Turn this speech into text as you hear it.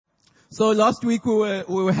So last week we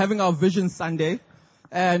were having our Vision Sunday,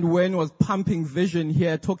 and Wayne was pumping vision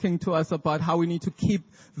here, talking to us about how we need to keep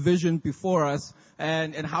vision before us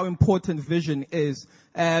and how important vision is.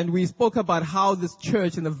 And we spoke about how this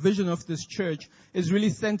church and the vision of this church is really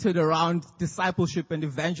centered around discipleship and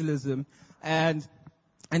evangelism, and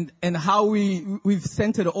how we've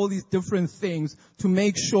centered all these different things to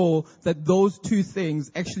make sure that those two things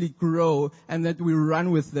actually grow and that we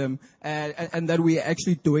run with them and that we are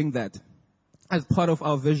actually doing that as part of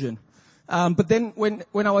our vision. But then when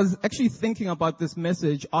I was actually thinking about this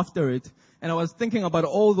message after it, and I was thinking about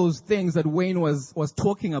all those things that Wayne was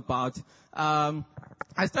talking about,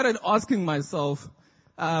 I started asking myself,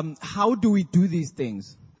 how do we do these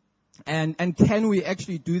things? And can we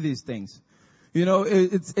actually do these things? You know,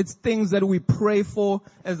 it's things that we pray for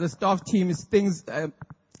as a staff team. It's things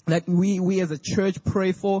that we as a church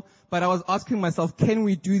pray for. But I was asking myself, can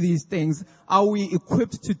we do these things? Are we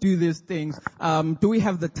equipped to do these things? Do we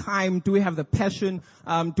have the time? Do we have the passion?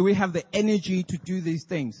 Do we have the energy to do these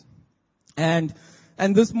things? And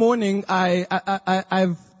this morning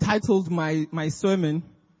I've titled my sermon,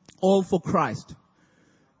 All for Christ.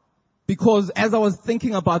 Because as I was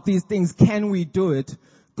thinking about these things, can we do it?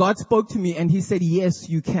 God spoke to me and He said, yes,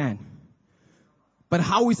 you can. But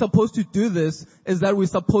how we're supposed to do this is that we're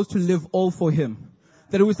supposed to live all for Him.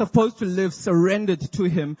 That we're supposed to live surrendered to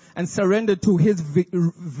Him and surrendered to His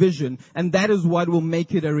vision. And that is what will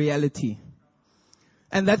make it a reality.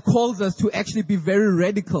 And that calls us to actually be very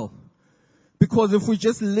radical. Because if we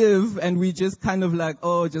just live and we just kind of like,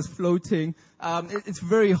 just floating, it's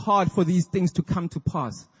very hard for these things to come to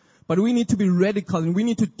pass. But we need to be radical, and we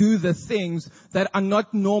need to do the things that are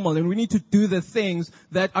not normal, and we need to do the things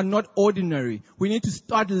that are not ordinary. We need to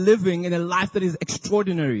start living in a life that is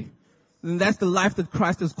extraordinary. And that's the life that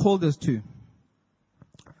Christ has called us to.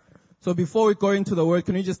 So before we go into the word,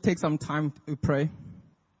 can we just take some time to pray?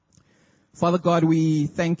 Father God, we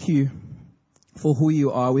thank You for who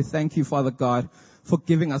You are. We thank You, Father God, for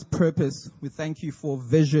giving us purpose. We thank You for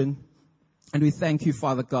vision. And we thank You,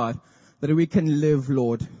 Father God, that we can live,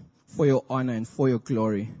 Lord, for Your honor and for Your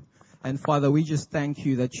glory. And Father, we just thank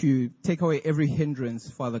You that You take away every hindrance,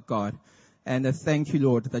 Father God. And I thank You,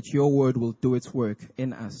 Lord, that Your word will do its work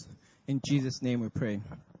in us. In Jesus' name we pray.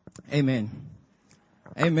 Amen.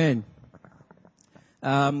 Amen.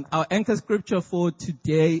 Our anchor scripture for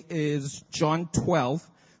today is John 12,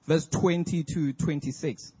 verse 20 to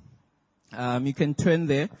 26. You can turn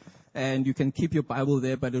there and you can keep your Bible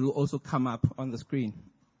there, but it will also come up on the screen.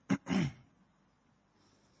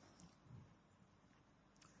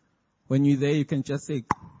 When you're there, you can just say,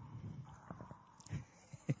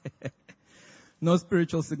 no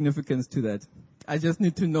spiritual significance to that. I just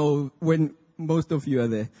need to know when most of you are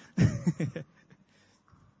there.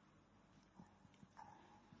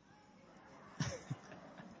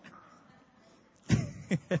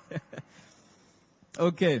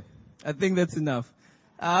 Okay, I think that's enough.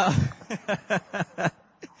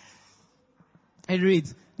 It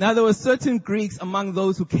reads, now there were certain Greeks among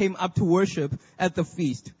those who came up to worship at the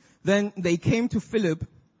feast. Then they came to Philip,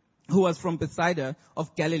 who was from Bethsaida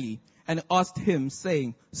of Galilee, and asked him,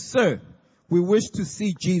 saying, Sir, we wish to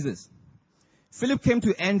see Jesus. Philip came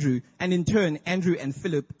to Andrew, and in turn Andrew and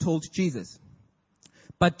Philip told Jesus.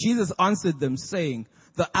 But Jesus answered them, saying,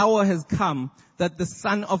 the hour has come that the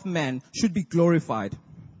Son of Man should be glorified.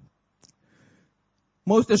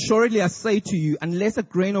 Most assuredly I say to you, unless a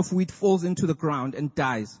grain of wheat falls into the ground and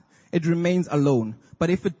dies, it remains alone.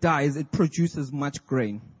 But if it dies, it produces much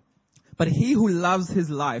grain. But he who loves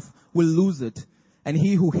his life will lose it, and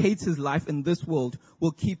he who hates his life in this world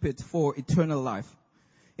will keep it for eternal life.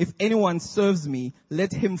 If anyone serves me,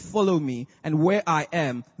 let him follow me, and where I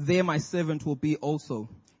am, there my servant will be also.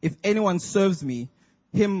 If anyone serves me,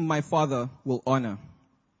 him my Father will honor.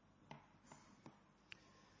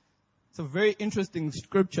 It's a very interesting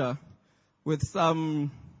scripture with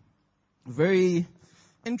some very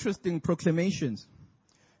interesting proclamations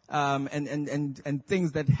and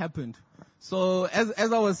things that happened. So as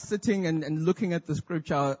I was sitting and looking at the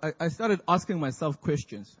scripture, I started asking myself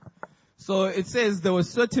questions. So it says there were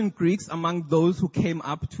certain Greeks among those who came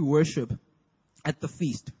up to worship at the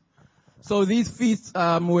feast. So these feasts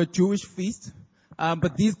were Jewish feasts,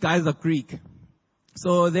 but these guys are Greek.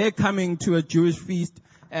 So they're coming to a Jewish feast,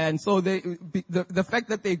 and so the fact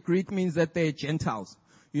that they're Greek means that they're Gentiles,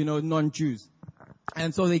 non-Jews.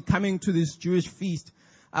 And so they're coming to this Jewish feast.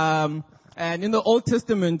 And in the Old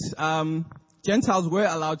Testament, Gentiles were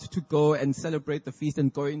allowed to go and celebrate the feast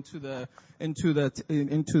and go into the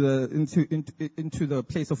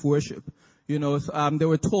place of worship. They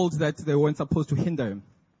were told that they weren't supposed to hinder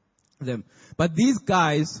them. But these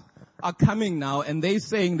guys are coming now, and they're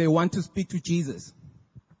saying they want to speak to Jesus.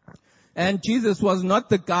 And Jesus was not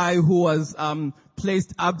the guy who was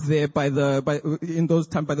placed up there by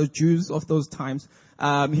the Jews of those times.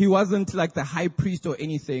 He wasn't like the high priest or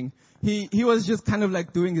anything. He was just kind of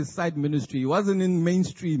like doing his side ministry. He wasn't in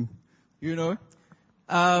mainstream, you know.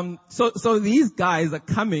 So these guys are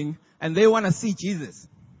coming and they want to see Jesus.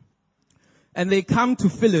 And they come to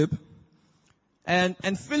Philip,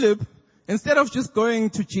 and Philip, instead of just going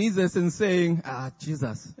to Jesus and saying,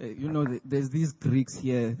 Jesus, there's these Greeks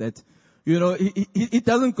here that, he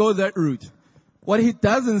doesn't go that route. What he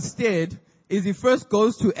does instead is he first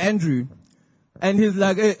goes to Andrew, and he's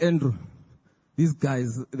like, hey, Andrew, these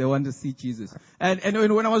guys, they want to see Jesus. And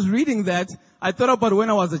when I was reading that, I thought about when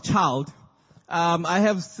I was a child. I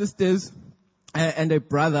have sisters and a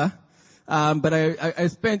brother, but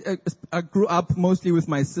I grew up mostly with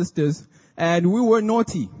my sisters, and we were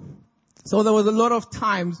naughty. So there was a lot of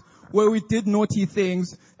times where we did naughty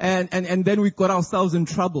things, and then we got ourselves in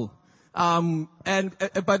trouble.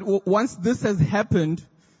 But once this has happened,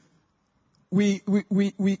 we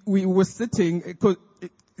were sitting,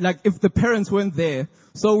 like if the parents weren't there,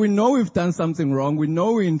 so we know we've done something wrong, we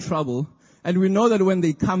know we're in trouble, and we know that when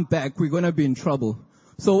they come back, we're gonna be in trouble.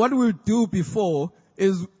 So what we would do before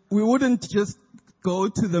is we wouldn't just go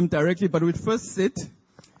to them directly, but we'd first sit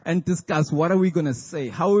and discuss what are we gonna say,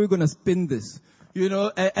 how are we gonna spin this.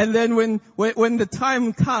 And then when the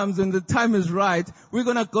time comes and the time is right, we're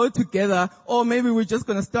gonna go together, or maybe we're just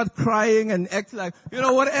gonna start crying and act like,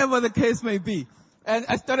 whatever the case may be. And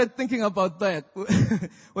I started thinking about that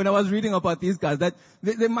when I was reading about these guys, that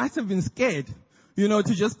they must have been scared, to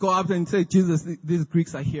just go up and say, Jesus, these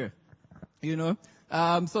Greeks are here,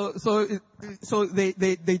 So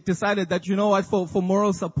they decided that, what, for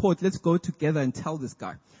moral support, let's go together and tell this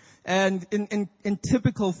guy. And in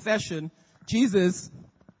typical fashion, Jesus,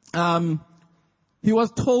 he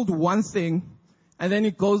was told one thing, and then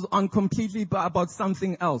he goes on completely about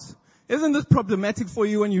something else. Isn't this problematic for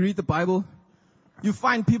you when you read the Bible? You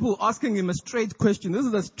find people asking him a straight question. This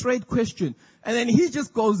is a straight question. And then he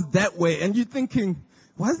just goes that way, and you're thinking,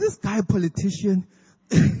 was this guy a politician?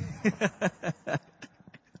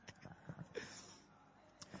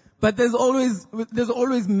 But there's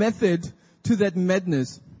always method to that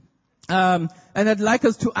madness. And I'd like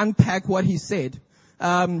us to unpack what he said.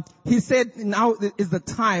 He said, now is the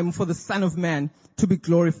time for the Son of Man to be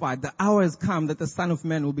glorified. The hour has come that the Son of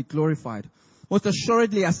Man will be glorified. Most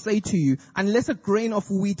assuredly, I say to you, unless a grain of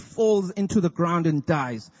wheat falls into the ground and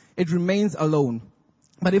dies, it remains alone.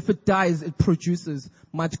 But if it dies, it produces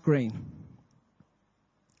much grain.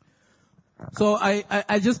 So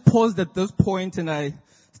I just paused at this point and I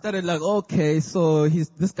started like, okay, so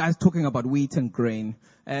this guy's talking about wheat and grain.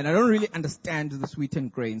 And I don't really understand this wheat and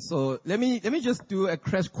grain. So let me just do a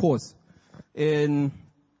crash course in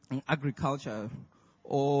agriculture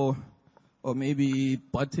or maybe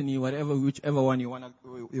botany, whichever one you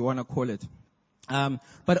wanna call it.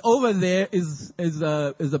 But over there is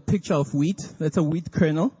a picture of wheat. That's a wheat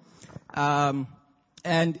kernel. And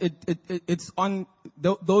it's on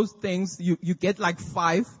those things. You get like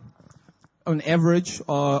 5 on average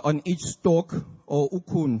on each stalk or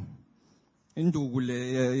ukun.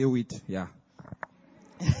 Wheat, yeah.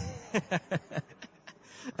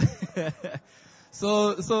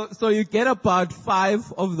 So you get about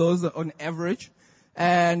 5 of those on average,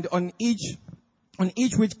 and on each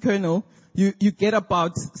wheat kernel you get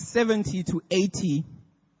about 70 to 80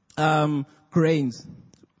 grains.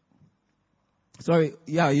 Sorry,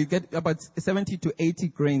 yeah, you get about 70 to 80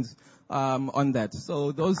 grains on that.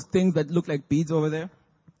 So those things that look like beads over there,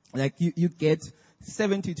 like you get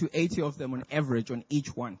 70 to 80 of them on average on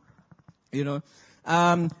each one,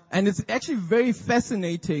 and it's actually very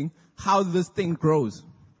fascinating how this thing grows,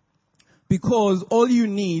 because all you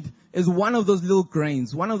need is one of those little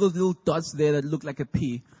grains, one of those little dots there that look like a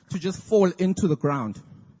pea, to just fall into the ground.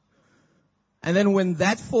 And then when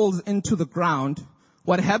that falls into the ground,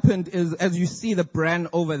 what happened is, as you see the bran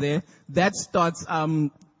over there, that starts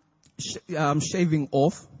shaving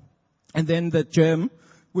off, and then the germ,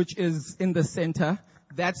 which is in the center,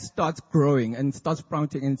 that starts growing and starts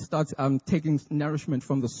sprouting and starts taking nourishment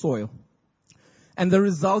from the soil. And the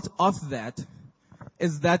result of that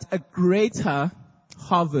is that a greater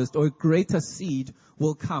harvest or a greater seed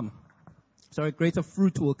will come. A greater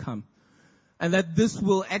fruit will come. And that this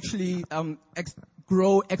will actually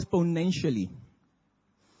grow exponentially.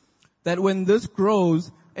 That when this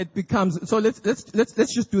grows, it becomes, so let's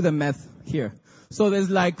just do the math here. So there's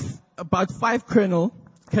like about 5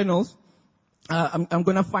 kernels. I'm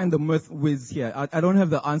gonna find the math whiz here. I don't have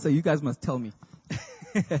the answer. You guys must tell me.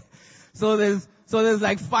 So So there's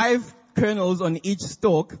like 5 kernels on each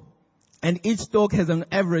stalk, and each stalk has an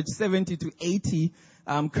average 70 to 80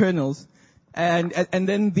 kernels. And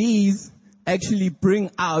then these actually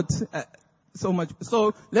bring out so much.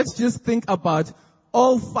 So let's just think about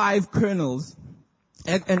all 5 kernels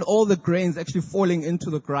and all the grains actually falling into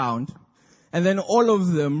the ground, and then all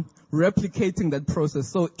of them replicating that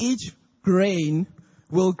process. So each grain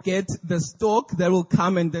will get the stalk that will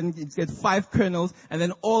come, and then it get 5 kernels, and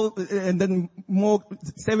then more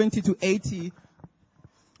 70 to 80.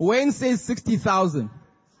 Wayne says 60,000.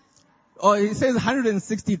 Or he says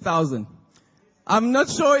 160,000. I'm not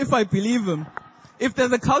sure if I believe him. If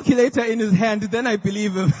there's a calculator in his hand, then I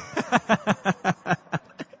believe him.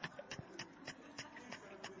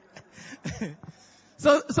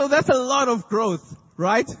 So that's a lot of growth,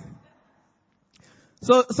 right?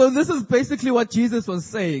 So this is basically what Jesus was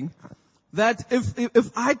saying, that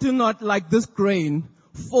if I do not, like this grain,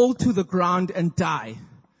 fall to the ground and die,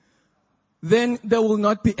 then there will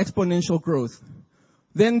not be exponential growth.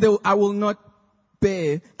 Then I will not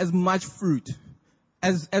bear as much fruit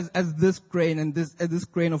as this grain and this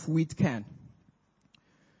grain of wheat can.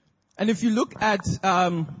 And if you look at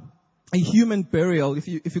a human burial, if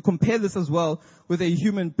you compare this as well with a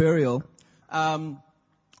human burial,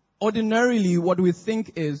 ordinarily what we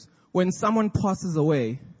think is when someone passes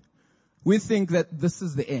away, we think that this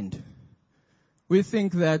is the end. We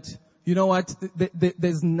think that, you know what,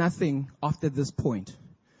 there's nothing after this point.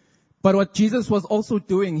 But what Jesus was also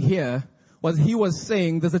doing here was he was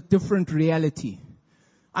saying there's a different reality.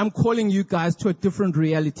 I'm calling you guys to a different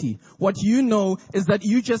reality. What you know is that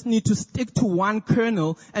you just need to stick to one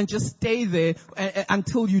kernel and just stay there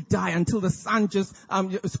until you die, until the sun just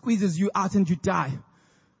squeezes you out and you die.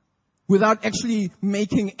 Without actually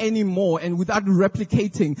making any more, and without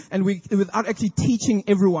replicating, and without actually teaching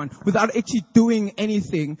everyone, without actually doing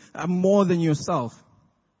anything more than yourself.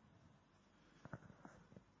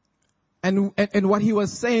 And what he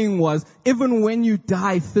was saying was, even when you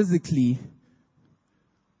die physically,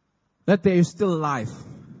 that there is still life.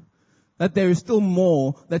 That there is still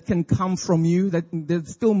more that can come from you, that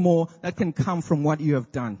there's still more that can come from what you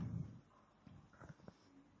have done.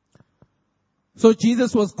 So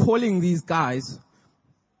Jesus was calling these guys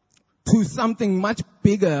to something much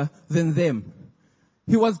bigger than them.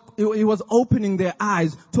 He was opening their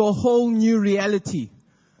eyes to a whole new reality.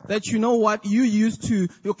 That you know what, you used to,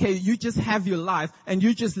 okay, you just have your life and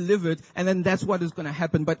you just live it, and then that's what is going to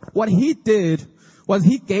happen. But what he did was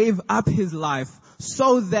he gave up his life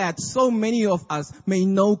so that so many of us may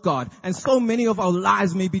know God, and so many of our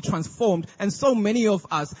lives may be transformed, and so many of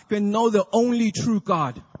us can know the only true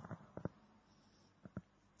God.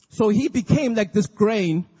 So he became like this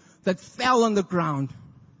grain that fell on the ground,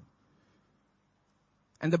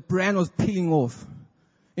 and the brand was peeling off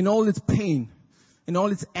in all its pain, in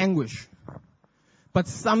all its anguish. But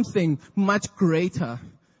something much greater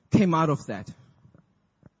came out of that.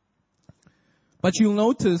 But you'll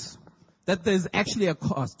notice that there's actually a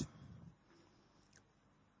cost.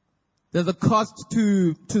 There's a cost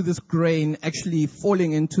to this grain actually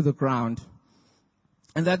falling into the ground.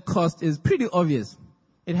 And that cost is pretty obvious.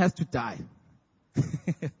 It has to die.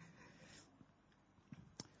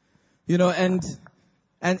 You know,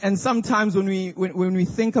 and sometimes when we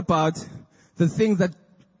think about the things that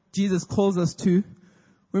Jesus calls us to,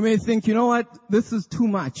 we may think, you know what, this is too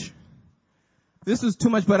much. This is too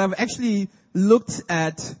much. But I've actually looked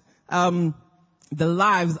at the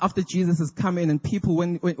lives after Jesus has come in, and people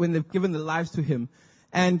when they've given their lives to him,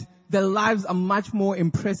 and their lives are much more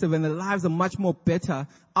impressive and their lives are much more better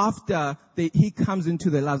after he comes into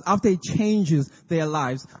their lives, after he changes their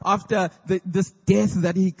lives, after this death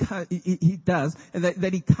that he does, and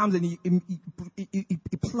that he comes and he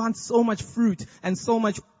plants so much fruit and so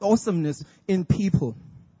much awesomeness in people.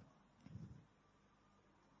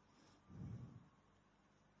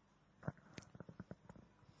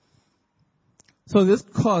 So this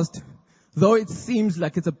cost, though it seems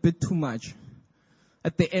like it's a bit too much,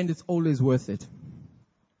 at the end it's always worth it.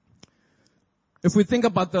 If we think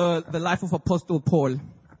about the life of Apostle Paul,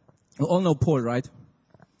 you all know Paul, right?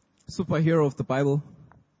 Superhero of the Bible.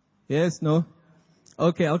 Yes, no?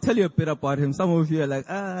 Okay, I'll tell you a bit about him. Some of you are like,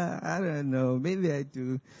 I don't know, maybe I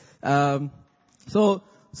do. So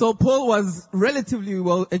Paul was relatively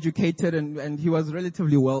well educated and he was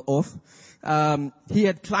relatively well off. He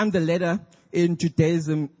had climbed the ladder in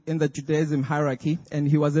the Judaism hierarchy, and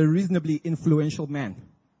he was a reasonably influential man.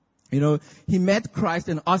 You know, he met Christ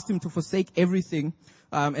and asked him to forsake everything,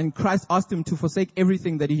 and Christ asked him to forsake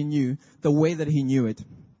everything that he knew, the way that he knew it.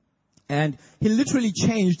 And he literally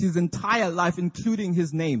changed his entire life, including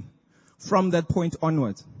his name, from that point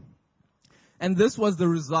onwards. And this was the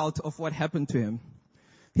result of what happened to him.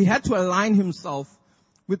 He had to align himself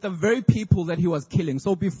with the very people that he was killing.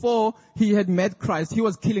 So before he had met Christ, he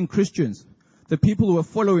was killing Christians, the people who were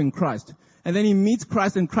following Christ. And then he meets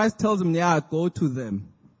Christ, and Christ tells him, yeah, go to them.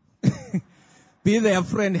 Be their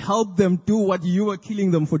friend, help them do what you were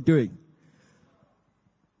killing them for doing.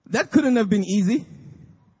 That couldn't have been easy.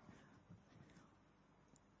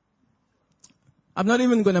 I'm not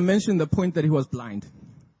even going to mention the point that he was blind.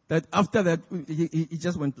 That after that, he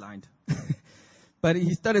just went blind. But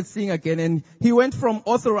he started seeing again, and he went from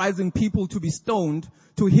authorizing people to be stoned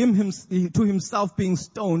to himself being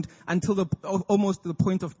stoned until almost to the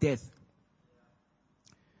point of death.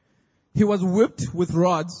 He was whipped with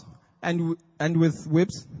rods and with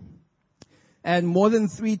whips, and more than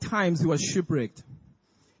 3 times he was shipwrecked.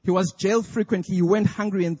 He was jailed frequently. He went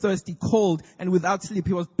hungry and thirsty, cold and without sleep.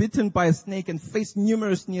 He was bitten by a snake and faced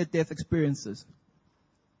numerous near-death experiences.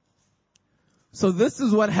 So this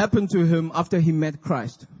is what happened to him after he met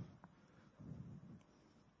Christ.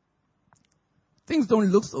 Things don't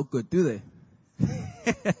look so good, do they?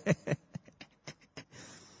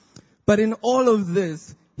 But in all of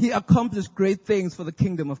this, he accomplished great things for the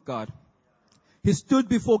kingdom of God. He stood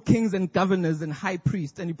before kings and governors and high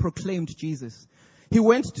priests, and he proclaimed Jesus. He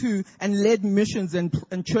went to and led missions and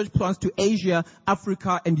church plants to Asia,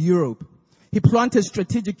 Africa, and Europe. He planted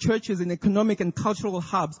strategic churches in economic and cultural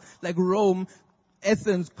hubs like Rome,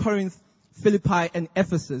 Athens, Corinth, Philippi, and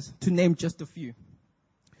Ephesus, to name just a few.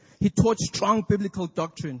 He taught strong biblical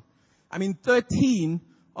doctrine. 13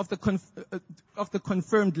 of the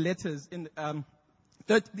confirmed letters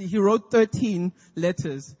he wrote 13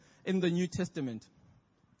 letters in the New Testament.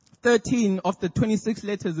 13 of the 26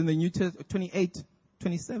 letters in the New Testament,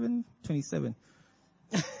 27?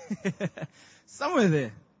 Somewhere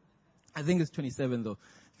there. I think it's 27 though.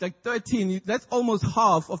 Like 13, that's almost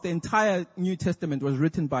half of the entire New Testament was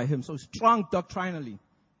written by him. So strong doctrinally.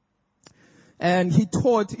 And he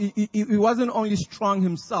taught, he wasn't only strong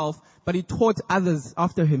himself, but he taught others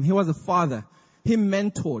after him. He was a father. He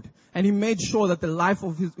mentored. And he made sure that the life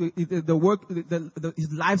of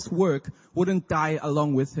his life's work wouldn't die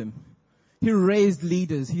along with him. He raised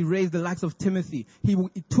leaders. He raised the likes of Timothy. He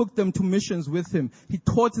took them to missions with him. He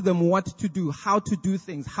taught them what to do, how to do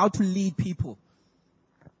things, how to lead people.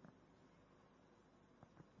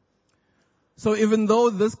 So even though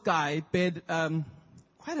this guy paid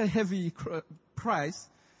quite a heavy price,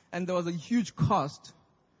 and there was a huge cost,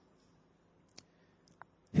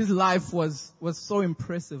 his life was so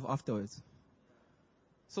impressive afterwards.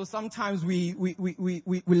 So sometimes we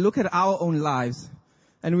look at our own lives,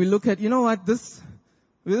 and we look at, you know what, this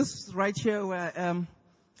right here where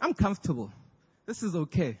I'm comfortable. This is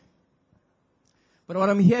okay. But what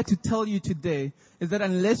I'm here to tell you today is that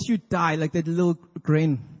unless you die like that little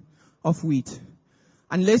grain of wheat,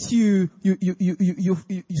 unless you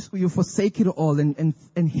forsake it all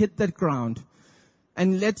and hit that ground,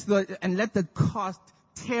 and let the cost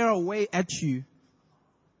tear away at you,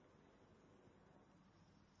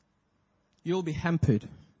 you'll be hampered.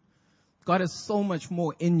 God has so much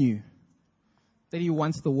more in you that He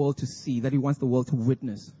wants the world to see, that He wants the world to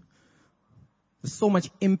witness. There's so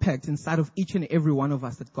much impact inside of each and every one of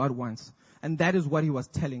us that God wants. And that is what He was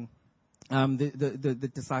telling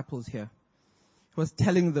the disciples here. He was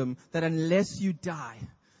telling them that unless you die,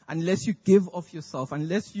 unless you give of yourself,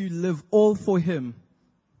 unless you live all for Him,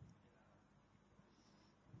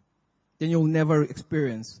 then you'll never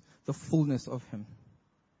experience the fullness of Him.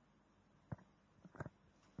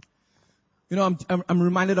 You know, I'm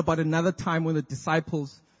reminded about another time when the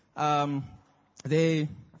disciples, they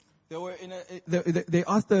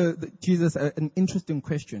asked Jesus an interesting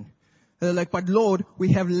question. They're like, "But Lord,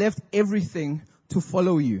 we have left everything to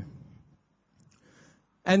follow you."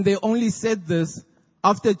 And they only said this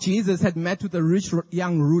after Jesus had met with a rich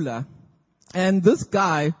young ruler. And this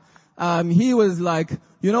guy, he was like,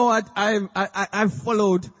 "You know what? I've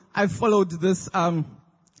followed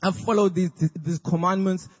these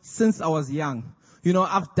commandments since I was young. You know,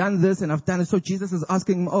 I've done this and I've done it." So Jesus is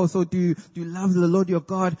asking him, "Oh, so do you love the Lord your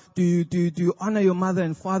God? Do you honor your mother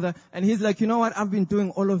and father?" And he's like, "You know what? I've been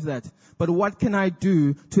doing all of that. But what can I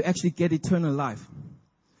do to actually get eternal life?"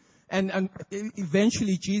 And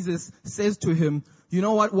eventually Jesus says to him, "You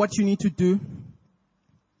know what you need to do?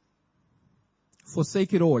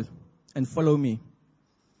 Forsake it all and follow me."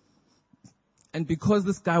 And because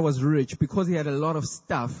this guy was rich, because he had a lot of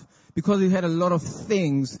stuff, because he had a lot of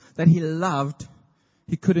things that he loved,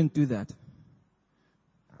 he couldn't do that.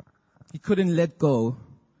 He couldn't let go.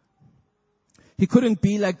 He couldn't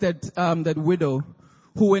be like that widow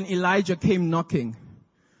who, when Elijah came knocking,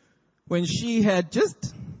 when she had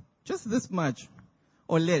just just this much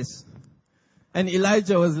or less. And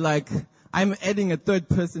Elijah was like, I'm adding a third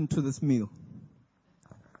person to this meal.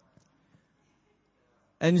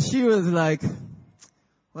 And she was like,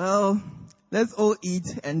 well, let's all eat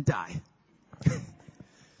and die.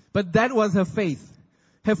 But that was her faith.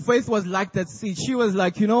 Her faith was like that seed. She was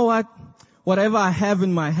like, you know what? Whatever I have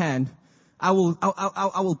in my hand, I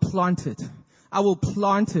will plant it. I will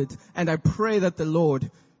plant it, and I pray that the Lord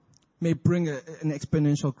may bring an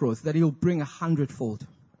exponential growth, that He will bring 100-fold.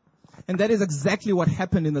 And that is exactly what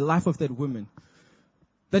happened in the life of that woman.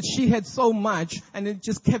 That she had so much, and it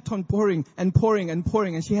just kept on pouring and pouring and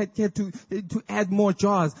pouring, and she had to add more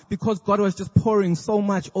jars because God was just pouring so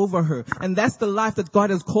much over her. And that's the life that God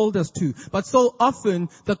has called us to. But so often,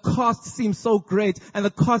 the cost seems so great, and the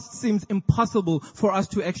cost seems impossible for us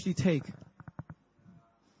to actually take.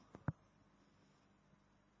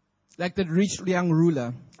 Like that rich young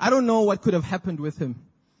ruler. I don't know what could have happened with him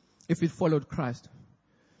if he'd followed Christ.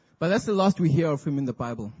 But that's the last we hear of him in the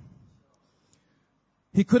Bible.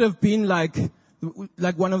 He could have been like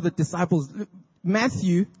one of the disciples.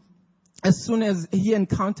 Matthew, as soon as he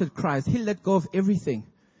encountered Christ, he let go of everything.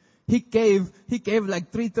 He gave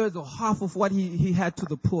like 3/3 or half of what he had to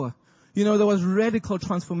the poor. You know, there was radical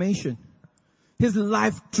transformation. His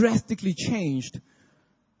life drastically changed.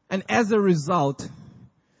 And as a result,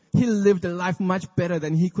 he lived a life much better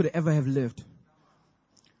than he could ever have lived.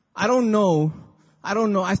 I don't know,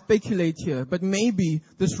 I speculate here, but maybe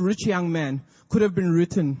this rich young man could have been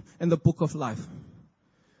written in the book of life.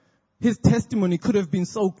 His testimony could have been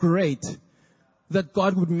so great that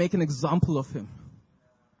God would make an example of him.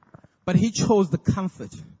 But he chose the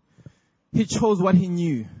comfort. He chose what he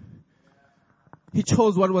knew. He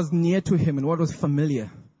chose what was near to him and what was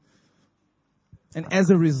familiar. And as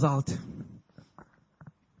a result,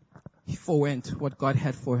 he forwent what God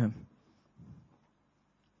had for him.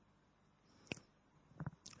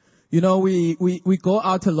 You know, we go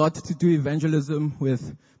out a lot to do evangelism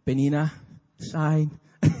with Benina, Shine,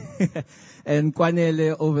 and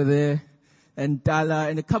Kwanele over there, and Dala,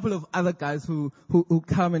 and a couple of other guys who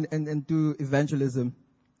come and do evangelism.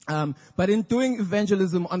 But in doing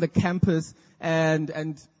evangelism on the campus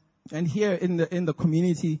and here in the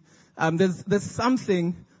community, there's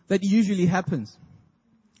something that usually happens.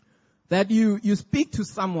 That you speak to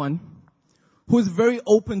someone who's very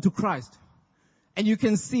open to Christ. And you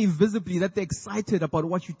can see visibly that they're excited about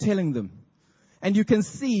what you're telling them. And you can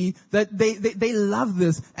see that they love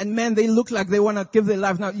this. And man, they look like they want to give their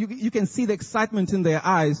life. Now, you can see the excitement in their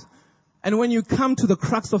eyes. And when you come to the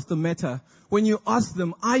crux of the matter, when you ask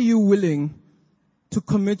them, are you willing to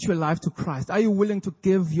commit your life to Christ? Are you willing to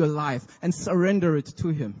give your life and surrender it to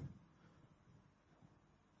Him?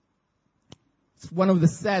 It's one of the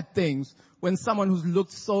sad things when someone who's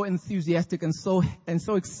looked so enthusiastic and so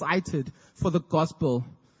excited for the gospel,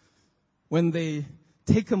 when they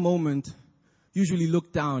take a moment, usually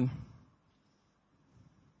look down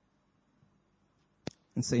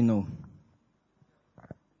and say no.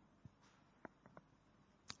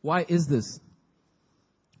 Why is this?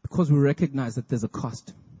 Because we recognize that there's a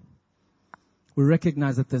cost. We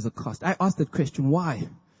recognize that there's a cost. I asked that question, why?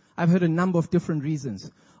 I've heard a number of different reasons.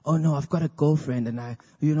 Oh no, I've got a girlfriend and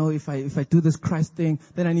if I do this Christ thing,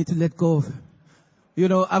 then I need to let go of her. You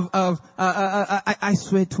know, I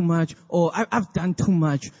swear too much, or I've done too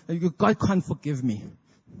much. God can't forgive me.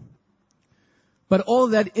 But all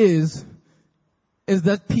that is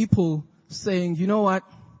that people saying, you know what?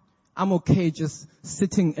 I'm okay just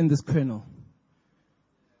sitting in this kernel.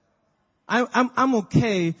 I'm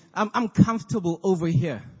okay. I'm comfortable over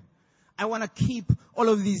here. I want to keep all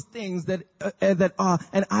of these things that are,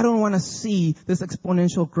 and I don't want to see this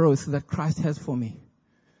exponential growth that Christ has for me.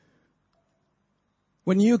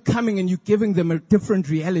 When you're coming and you're giving them a different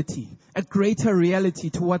reality, a greater reality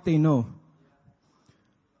to what they know.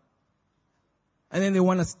 And then they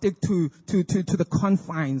want to stick to the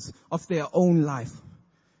confines of their own life.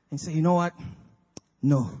 And say, you know what?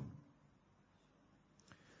 No.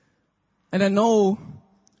 And I know,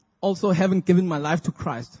 also having given my life to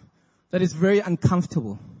Christ, that it's very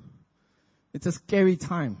uncomfortable. It's a scary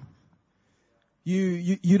time.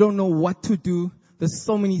 You don't know what to do. There's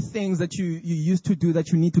so many things that you used to do that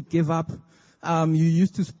you need to give up. You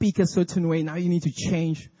used to speak a certain way. Now you need to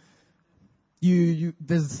change.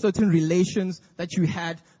 There's certain relations that you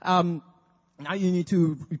had. Now you need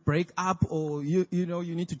to break up, or you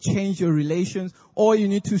need to change your relations, or you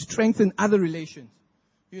need to strengthen other relations.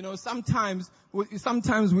 You know, sometimes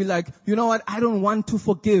we like, you know what? I don't want to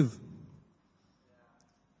forgive.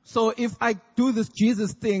 So if I do this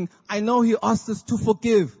Jesus thing, I know He asks us to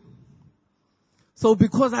forgive. So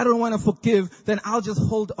because I don't want to forgive, then I'll just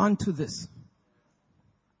hold on to this.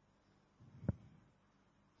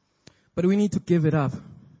 But we need to give it up.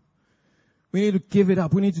 We need to give it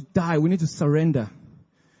up. We need to die. We need to surrender.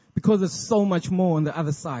 Because there's so much more on the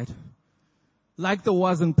other side. Like there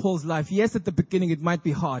was in Paul's life. Yes, at the beginning it might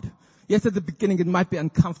be hard. Yes, at the beginning it might be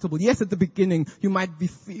uncomfortable. Yes, at the beginning you might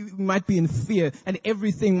be in fear and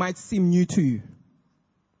everything might seem new to you.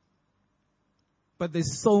 But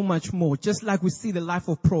there's so much more. Just like we see the life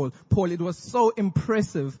of Paul. It was so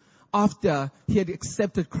impressive after he had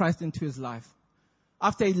accepted Christ into his life.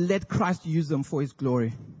 After he let Christ use him for his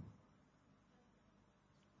glory.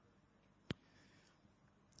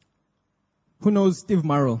 Who knows Steve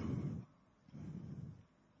Murrell?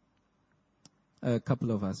 A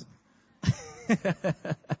couple of us.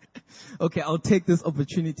 Okay, I'll take this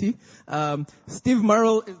opportunity. Steve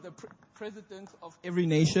Murrell is the president of Every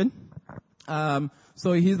Nation.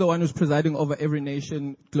 So he's the one who's presiding over Every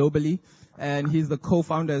Nation globally. And he's the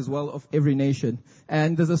co-founder as well of Every Nation.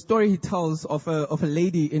 And there's a story he tells of a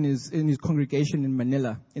lady in his congregation in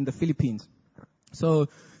Manila, in the Philippines. So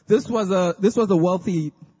this was a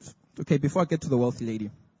wealthy. Okay, before I get to the wealthy lady,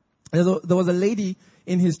 there was a lady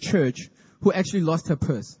in his church who actually lost her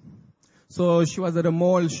purse. So she was at a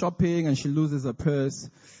mall shopping and she loses her purse.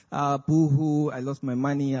 Boo-hoo, I lost my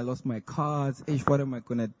money, I lost my cards. What am I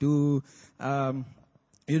gonna do? So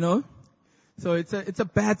it's a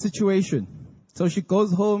bad situation. So she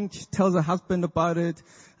goes home, she tells her husband about it.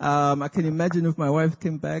 I can imagine if my wife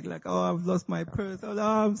came back like, oh, I've lost my purse. Oh,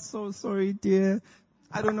 I'm so sorry, dear.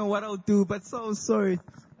 I don't know what I'll do, but so sorry.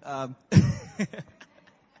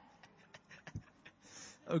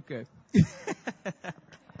 Okay.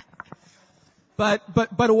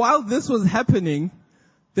 But while this was happening,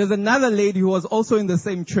 there's another lady who was also in the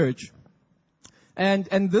same church.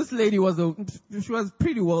 And this lady she was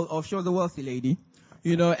pretty well off. She was a wealthy lady,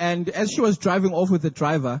 and as she was driving off with the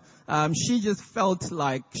driver, she just felt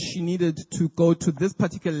like she needed to go to this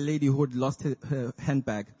particular lady who had lost her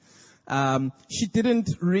handbag. She didn't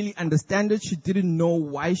really understand it. She didn't know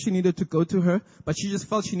why she needed to go to her, but she just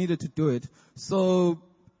felt she needed to do it. So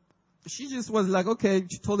she just was like, okay,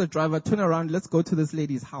 she told the driver, turn around, let's go to this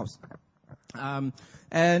lady's house.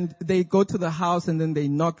 And they go to the house and then they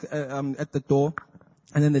knock at the door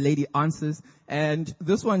and then the lady answers. And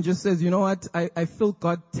this one just says, you know what, I feel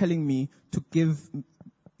God telling me to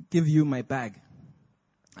give you my bag.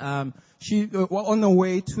 She on the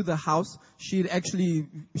way to the house, she'd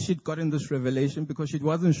gotten this revelation because she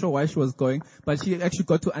wasn't sure why she was going, but she actually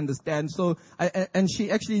got to understand. So, and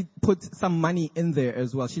she actually put some money in there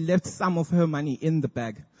as well. She left some of her money in the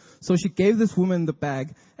bag. So she gave this woman the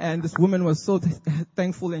bag, and this woman was so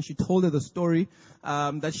thankful, and she told her the story,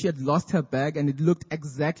 that she had lost her bag, and it looked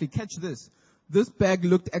exactly, catch this bag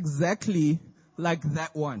looked exactly like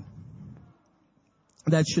that one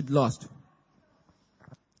that she'd lost.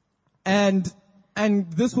 And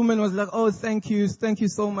this woman was like, oh, thank you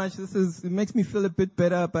so much. It makes me feel a bit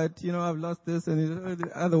better, but I've lost this. And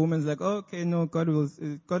the other woman's like, oh, okay, no, God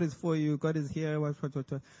is for you. God is here. What.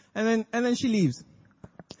 And then she leaves.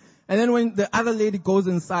 And then when the other lady goes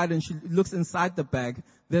inside and she looks inside the bag,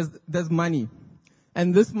 there's money.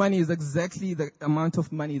 And this money is exactly the amount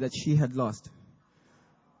of money that she had lost.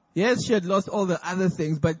 Yes, she had lost all the other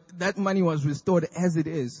things, but that money was restored as it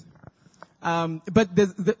is. But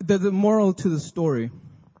there's a moral to the story.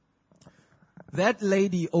 That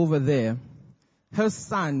lady over there, her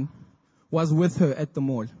son was with her at the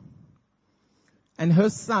mall. And her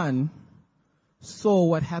son saw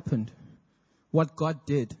what happened, what God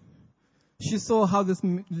did. She saw how this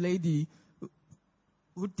lady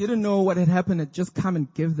who didn't know what had happened had just come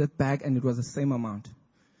and give that bag, and it was the same amount.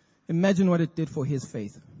 Imagine what it did for his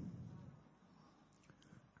faith.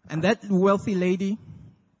 And that wealthy lady,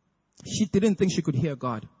 she didn't think she could hear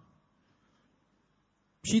God.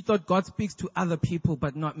 She thought God speaks to other people,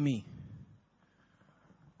 but not me.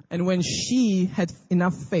 And when she had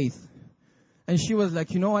enough faith, and she was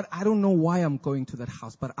like, you know what, I don't know why I'm going to that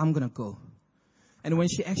house, but I'm going to go. And when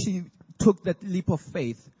she actually took that leap of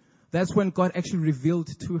faith, that's when God actually revealed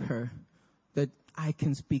to her that I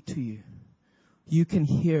can speak to you. You can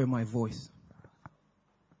hear my voice.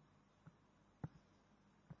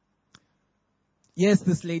 Yes,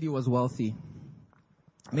 this lady was wealthy.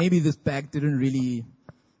 Maybe this bag didn't really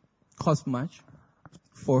cost much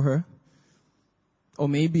for her. Or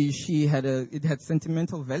maybe it had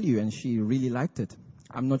sentimental value and she really liked it.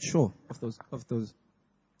 I'm not sure of those.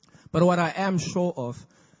 But what I am sure of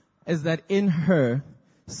is that in her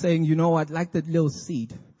saying, you know what, like that little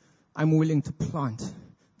seed, I'm willing to plant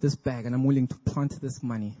this bag and I'm willing to plant this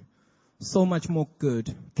money. So much more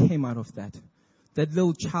good came out of that. That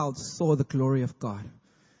little child saw the glory of God.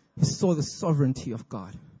 He saw the sovereignty of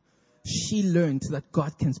God. She learned that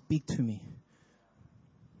God can speak to me.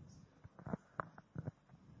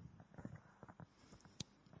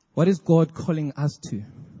 What is God calling us to?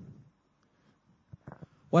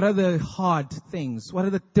 What are the hard things? What are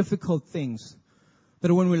the difficult things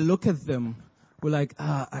that when we look at them, we're like,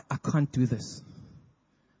 I can't do this?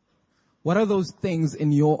 What are those things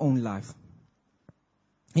in your own life?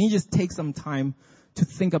 Can you just take some time to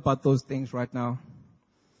think about those things right now?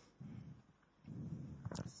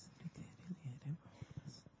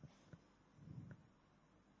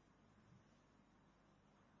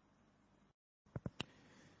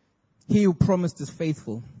 He who promised is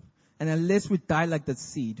faithful. And unless we die like that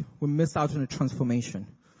seed, we miss out on a transformation.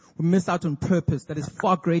 We miss out on purpose that is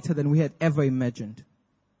far greater than we had ever imagined.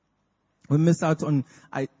 We miss out on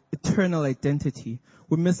eternal identity.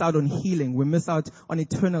 We miss out on healing. We miss out on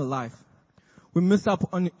eternal life. We miss out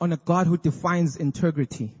on a God who defines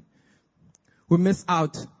integrity. We miss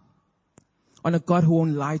out on a God who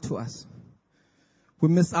won't lie to us. We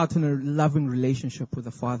miss out on a loving relationship with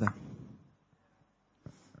the Father.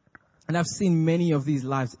 And I've seen many of these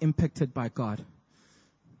lives impacted by God.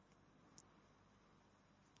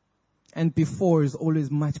 And before is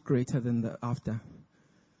always much greater than the after.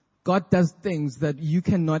 God does things that you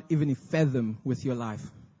cannot even fathom with your life.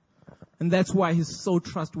 And that's why He's so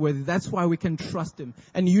trustworthy. That's why we can trust Him.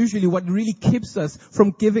 And usually what really keeps us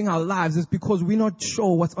from giving our lives is because we're not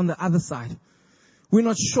sure what's on the other side. We're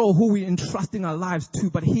not sure who we're entrusting our lives to,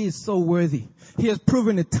 but He is so worthy. He has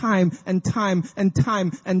proven it time and time and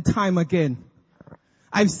time and time again.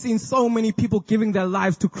 I've seen so many people giving their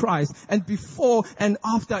lives to Christ, and before and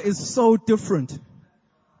after is so different.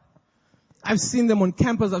 I've seen them on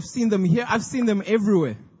campus, I've seen them here, I've seen them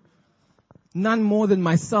everywhere. None more than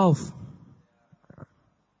myself.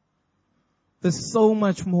 There's so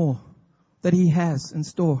much more that He has in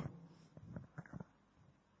store.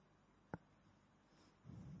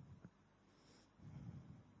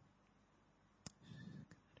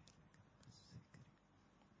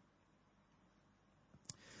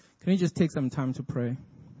 Can you just take some time to pray?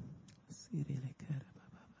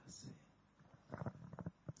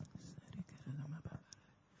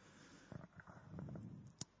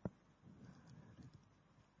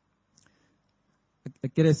 I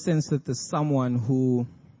get a sense that there's someone who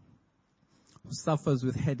suffers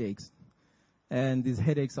with headaches, and these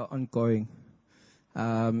headaches are ongoing,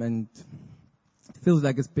 and it feels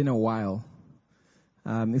like it's been a while.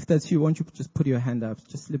 If that's you, won't you just put your hand up?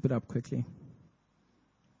 Just slip it up quickly.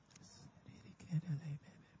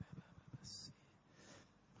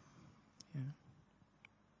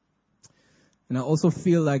 And I also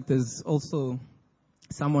feel like there's also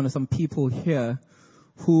some people here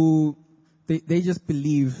who they just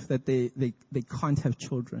believe that they can't have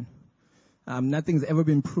children. Nothing's ever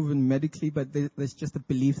been proven medically, but there's just a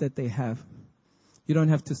belief that they have. You don't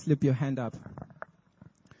have to slip your hand up.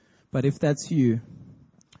 But if that's you,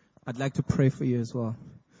 I'd like to pray for you as well.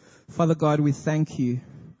 Father God, we thank you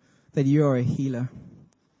that you are a healer.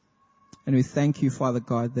 And we thank you, Father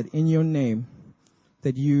God, that in your name,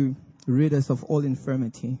 that you rid us of all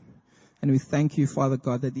infirmity. And we thank you, Father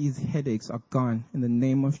God, that these headaches are gone in the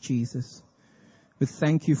name of Jesus. We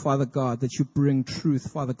thank you, Father God, that you bring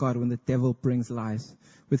truth, Father God, when the devil brings lies.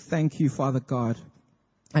 We thank you, Father God,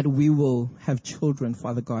 that we will have children,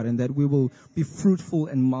 Father God, and that we will be fruitful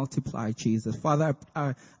and multiply, Jesus. Father,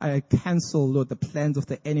 I cancel, Lord, the plans of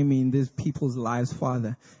the enemy in these people's lives,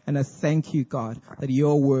 Father. And I thank you, God, that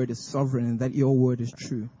your word is sovereign and that your word is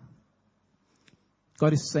true.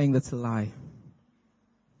 God is saying that's a lie.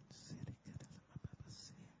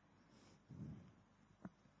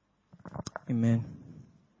 Amen.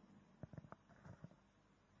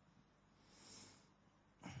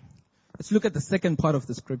 Let's look at the second part of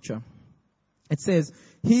the scripture. It says,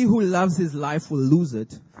 he who loves his life will lose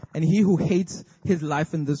it, and he who hates his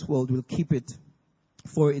life in this world will keep it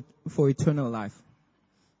for eternal life.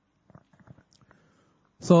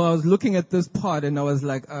 So I was looking at this part and I was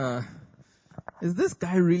like, is this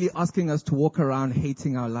guy really asking us to walk around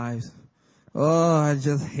hating our lives? Oh, I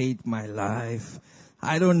just hate my life.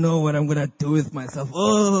 I don't know what I'm going to do with myself.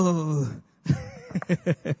 Oh.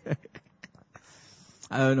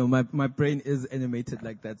 I don't know. My brain is animated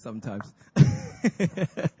like that sometimes.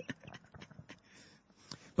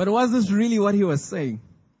 But was this really what he was saying?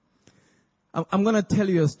 I'm going to tell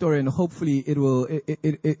you a story, and hopefully it will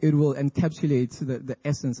encapsulate the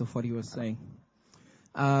essence of what he was saying.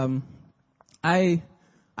 I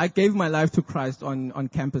gave my life to Christ on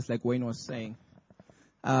campus, like Wayne was saying.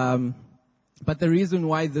 But the reason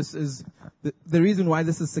why this is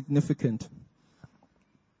significant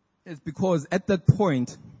is because at that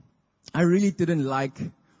point, I really didn't like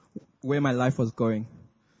where my life was going.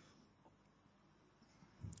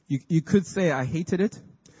 You could say I hated it.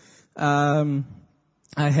 I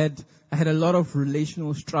had a lot of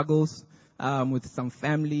relational struggles with some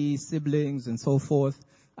family, siblings, and so forth.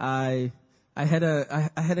 I had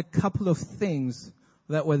a couple of things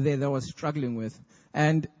that were there that I was struggling with,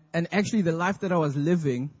 and actually the life that I was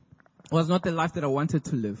living was not the life that I wanted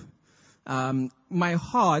to live. My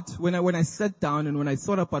heart, when I sat down and when I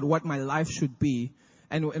thought about what my life should be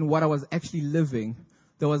and what I was actually living,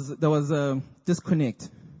 there was a disconnect.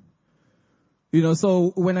 You know,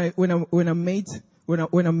 so when I met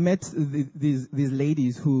these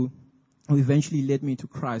ladies who eventually led me to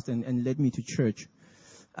Christ and led me to church,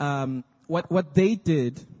 what they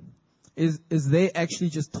did is they actually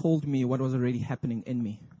just told me what was already happening in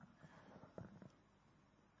me.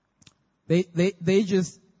 They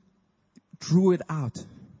just drew it out.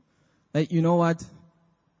 Like, you know what?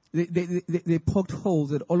 They poked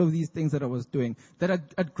holes at all of these things that I was doing, that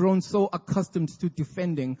I'd grown so accustomed to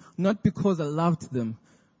defending, not because I loved them,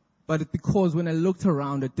 but because when I looked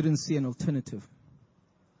around, I didn't see an alternative.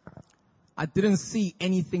 I didn't see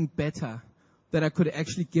anything better that I could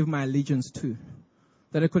actually give my allegiance to,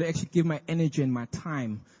 that I could actually give my energy and my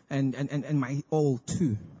time and my all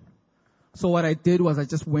to. So what I did was I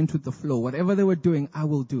just went with the flow. Whatever they were doing, I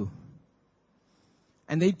will do.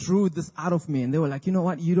 And they drew this out of me, and they were like, you know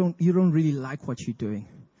what, you don't really like what you're doing.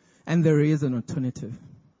 And there is an alternative.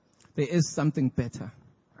 There is something better.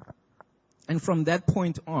 And from that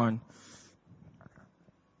point on,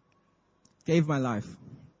 gave my life.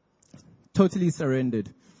 Totally surrendered.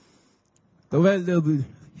 There were a little bit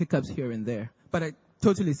hiccups here and there, but I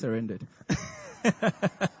totally surrendered.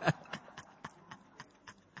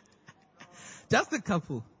 Just a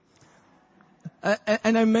couple.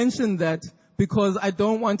 And I mentioned that because I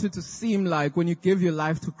don't want it to seem like when you give your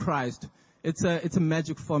life to Christ, it's a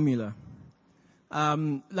magic formula.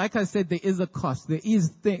 Like I said, there is a cost.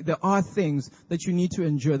 There are things that you need to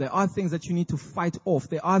endure. There are things that you need to fight off.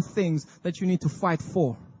 There are things that you need to fight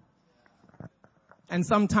for. And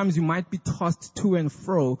sometimes you might be tossed to and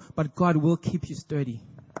fro, but God will keep you sturdy.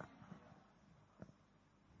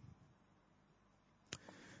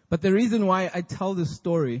 But the reason why I tell this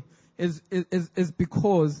story is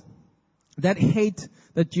because that hate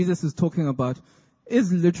that Jesus is talking about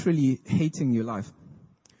is literally hating your life.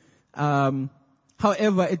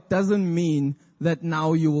 However, it doesn't mean that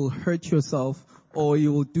now you will hurt yourself or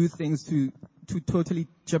you will do things to totally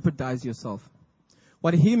jeopardize yourself.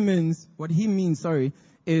 What he means,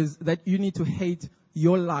 is that you need to hate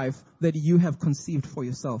your life that you have conceived for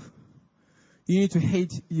yourself. You need to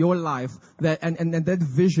hate your life and that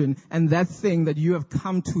vision and that thing that you have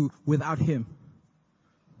come to without him.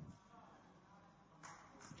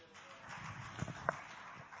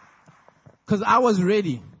 Because I was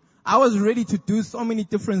ready. I was ready to do so many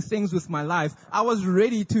different things with my life. I was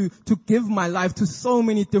ready to give my life to so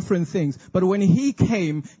many different things. But when he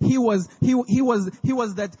came, he was that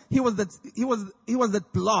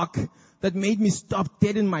block that made me stop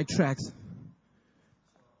dead in my tracks.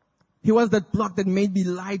 He was that block that made me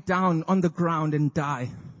lie down on the ground and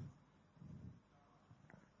die.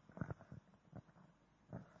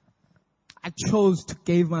 I chose to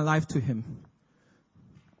give my life to him.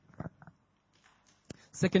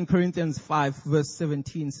 2 Corinthians 5 verse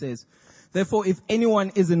 17 says, "Therefore, if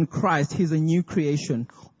anyone is in Christ, he is a new creation.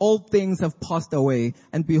 All things have passed away,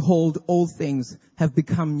 and behold, all things have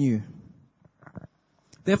become new."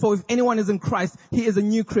 Therefore, if anyone is in Christ, he is a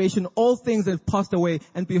new creation. All things have passed away,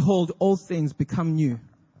 and behold, all things become new.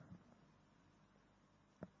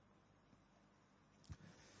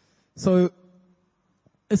 So,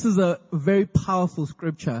 this is a very powerful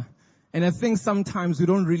scripture. And I think sometimes we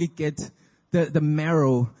don't really get the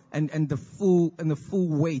marrow and the full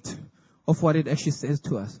weight of what it actually says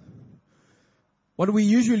to us. What we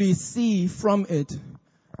usually see from it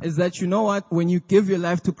is that, you know what, when you give your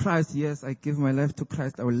life to Christ, yes, I give my life to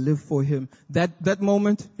Christ, I will live for him. That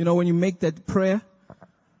moment, you know, when you make that prayer,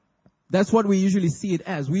 that's what we usually see it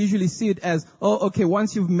as. We usually see it as, oh, okay,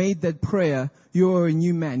 once you've made that prayer, you're a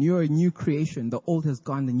new man, you're a new creation. The old has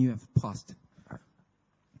gone, the new has passed.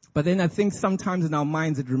 But then I think sometimes in our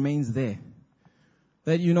minds it remains there.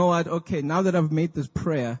 That, you know what, okay, now that I've made this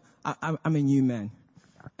prayer, I'm a new man.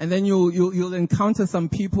 And then you'll encounter some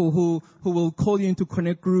people who will call you into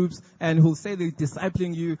connect groups and who'll say they're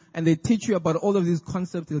discipling you and they teach you about all of these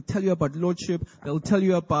concepts. They'll tell you about lordship. They'll tell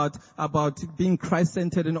you about being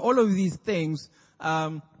Christ-centered and all of these things.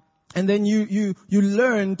 And then you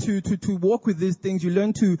learn to walk with these things. You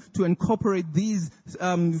learn to incorporate these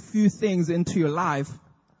few things into your life.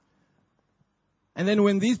 And then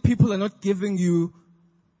when these people are not giving you,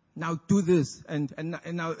 now do this and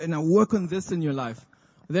now work on this in your life,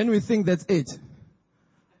 then we think that's it.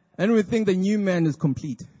 Then we think the new man is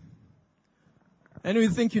complete. And we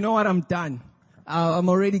think, you know what, I'm done. I'm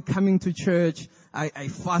already coming to church. I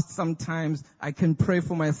fast sometimes. I can pray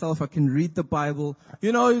for myself. I can read the Bible.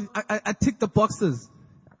 You know, I tick the boxes.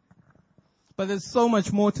 But there's so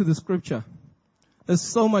much more to the scripture. There's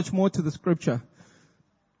so much more to the scripture.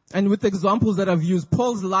 And with the examples that I've used,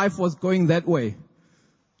 Paul's life was going that way.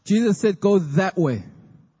 Jesus said, go that way.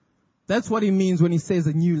 That's what he means when he says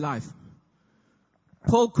a new life.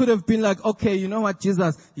 Paul could have been like, okay, you know what,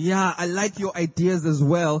 Jesus, yeah, I like your ideas as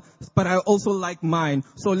well, but I also like mine.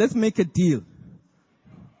 So let's make a deal.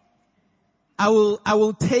 I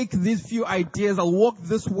will take these few ideas. I'll walk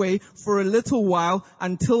this way for a little while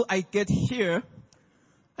until I get here.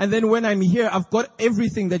 And then when I'm here, I've got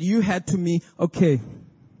everything that you had to me. Okay.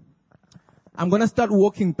 I'm going to start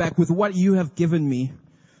walking back with what you have given me.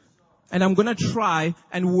 And I'm going to try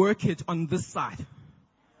and work it on this side.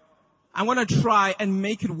 I'm going to try and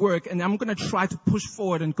make it work, and I'm going to try to push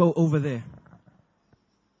forward and go over there.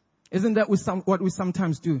 Isn't that what we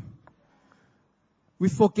sometimes do? We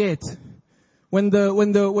forget when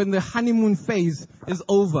the honeymoon phase is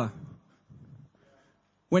over,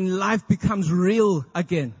 when life becomes real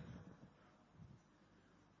again.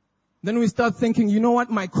 Then we start thinking, you know what,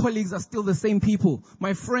 my colleagues are still the same people.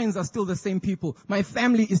 My friends are still the same people. My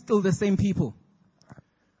family is still the same people.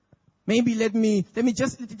 Maybe let me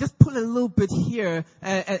just pull a little bit here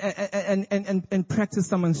and practice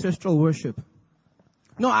some ancestral worship.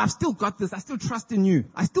 No, I've still got this. I still trust in you.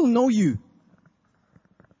 I still know you.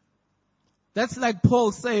 That's like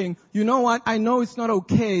Paul saying, you know what? I know it's not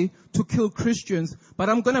okay to kill Christians, but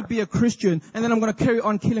I'm going to be a Christian and then I'm going to carry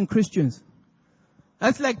on killing Christians.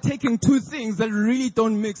 That's like taking two things that really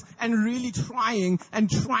don't mix and really trying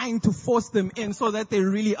to force them in so that they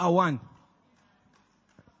really are one.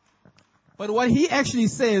 But what he actually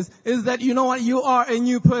says is that, you know what, you are a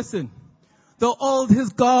new person. The old has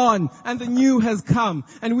gone and the new has come.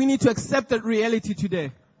 And we need to accept that reality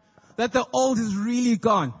today. That the old is really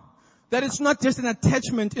gone. That it's not just an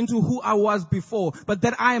attachment into who I was before, but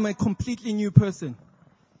that I am a completely new person.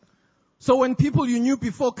 So when people you knew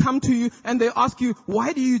before come to you and they ask you,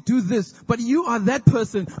 why do you do this? But you are that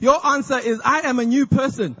person. Your answer is, I am a new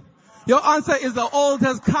person. Your answer is the old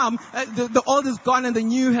has come, the old is gone and the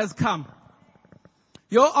new has come.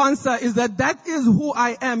 Your answer is that is who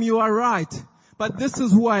I am. You are right. But this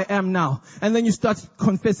is who I am now. And then you start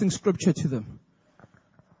confessing scripture to them.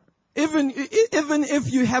 Even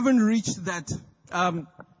if you haven't reached that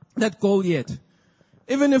goal yet.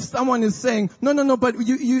 Even if someone is saying, no, but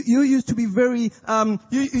you used to be very,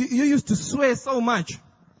 you used to swear so much.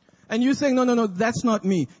 And you're saying, no, that's not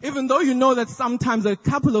me. Even though you know that sometimes a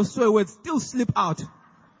couple of swear words still slip out.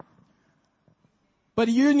 But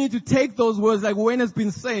you need to take those words like Wayne has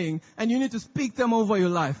been saying, and you need to speak them over your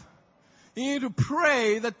life. You need to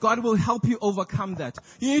pray that God will help you overcome that.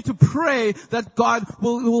 You need to pray that God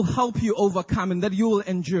will help you overcome and that you will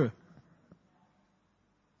endure.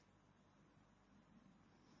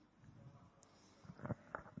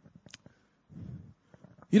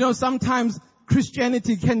 You know, sometimes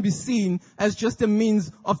Christianity can be seen as just a means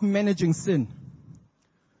of managing sin.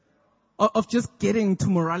 Of just getting to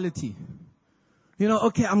morality. You know,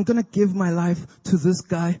 okay, I'm gonna give my life to this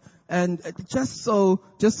guy, and just so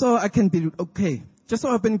I can be okay, just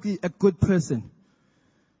so I can be a good person,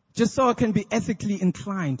 just so I can be ethically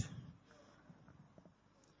inclined.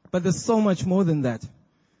 But there's so much more than that.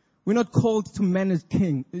 We're not called to manage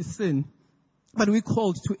sin, but we're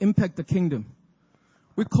called to impact the kingdom.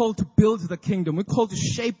 We're called to build the kingdom. We're called to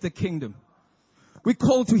shape the kingdom. We're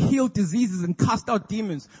called to heal diseases and cast out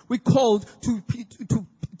demons. We're called to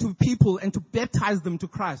people and to baptize them to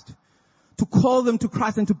Christ. To call them to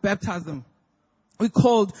Christ and to baptize them. We're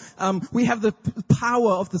called, we have the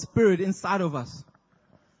power of the Spirit inside of us.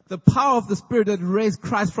 The power of the Spirit that raised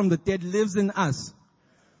Christ from the dead lives in us.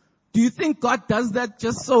 Do you think God does that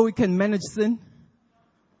just so we can manage sin?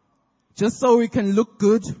 Just so we can look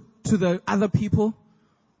good to the other people?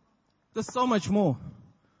 There's so much more.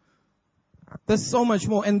 There's so much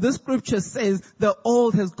more. And this scripture says the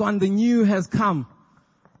old has gone, the new has come.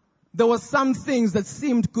 There were some things that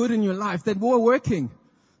seemed good in your life that were working,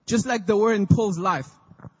 just like they were in Paul's life.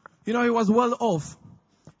 You know, he was well off.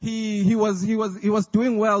 He was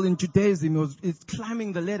doing well in Judaism. He was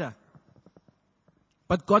climbing the ladder.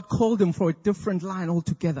 But God called him for a different line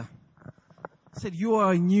altogether. He said, you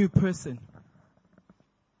are a new person.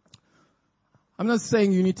 I'm not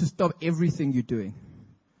saying you need to stop everything you're doing.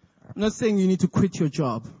 I'm not saying you need to quit your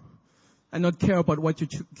job. and not care about what your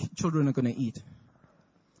children are going to eat.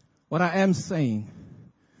 What I am saying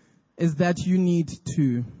is that you need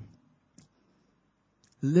to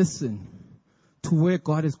listen to where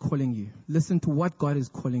God is calling you. Listen to what God is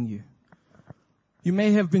calling you. You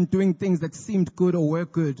may have been doing things that seemed good or were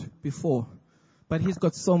good before, but He's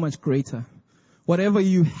got so much greater. Whatever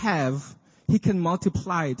you have, He can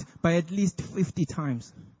multiply it by at least 50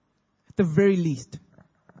 times. At the very least.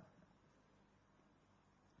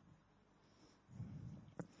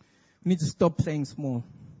 We need to stop playing small.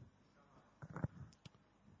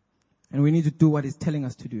 And we need to do what He's telling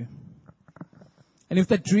us to do. And if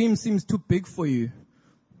that dream seems too big for you,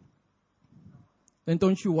 then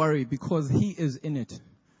don't you worry, because He is in it.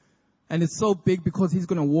 And it's so big because He's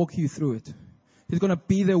going to walk you through it. He's going to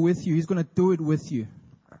be there with you. He's going to do it with you.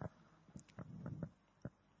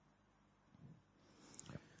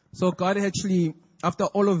 So God actually, after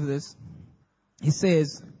all of this, He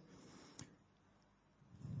says,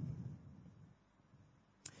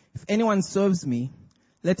 if anyone serves me,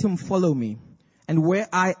 let him follow me. And where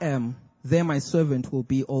I am, there my servant will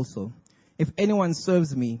be also. If anyone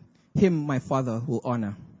serves me, him my Father will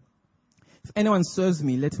honor. If anyone serves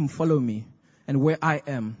me, let him follow me. And where I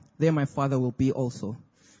am, there my Father will be also.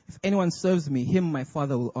 If anyone serves me, him my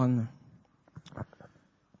Father will honor.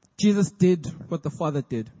 Jesus did what the Father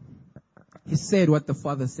did. He said what the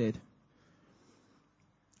Father said.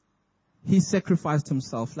 He sacrificed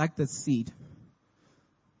Himself like the seed,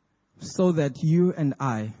 so that you and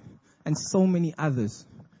I and so many others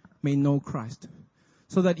may know Christ.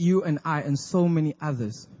 So that you and I and so many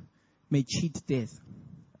others may cheat death.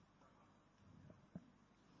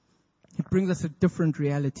 He brings us a different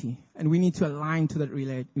reality, and we need to align to that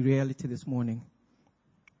reality this morning.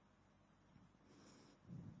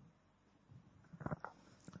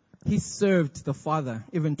 He served the Father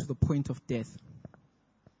even to the point of death.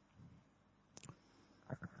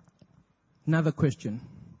 Another question.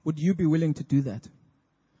 Would you be willing to do that?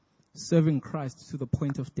 Serving Christ to the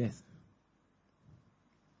point of death.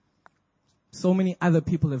 So many other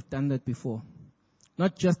people have done that before.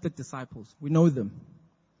 Not just the disciples. We know them.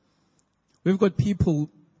 We've got people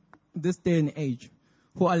this day and age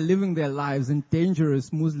who are living their lives in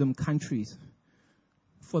dangerous Muslim countries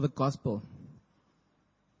for the gospel.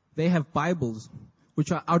 They have Bibles,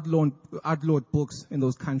 which are outlawed books in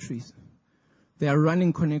those countries. They are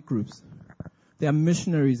running connect groups. They are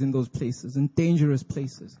missionaries in those places, in dangerous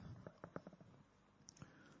places.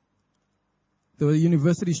 There were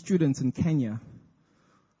university students in Kenya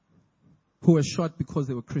who were shot because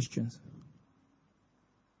they were Christians.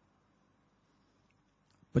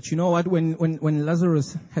 But you know what? When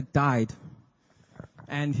Lazarus had died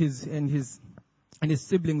and his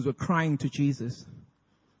siblings were crying to Jesus,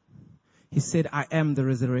 He said, I am the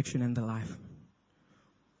resurrection and the life.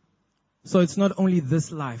 So it's not only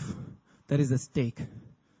this life that is at stake.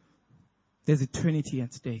 There's eternity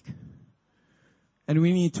at stake. And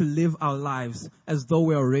we need to live our lives as though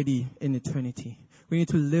we're already in eternity. We need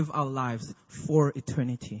to live our lives for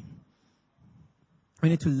eternity. We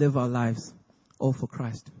need to live our lives all for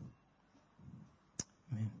Christ.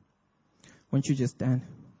 Amen. Won't you just stand?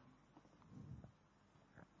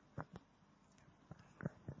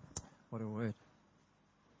 What a word.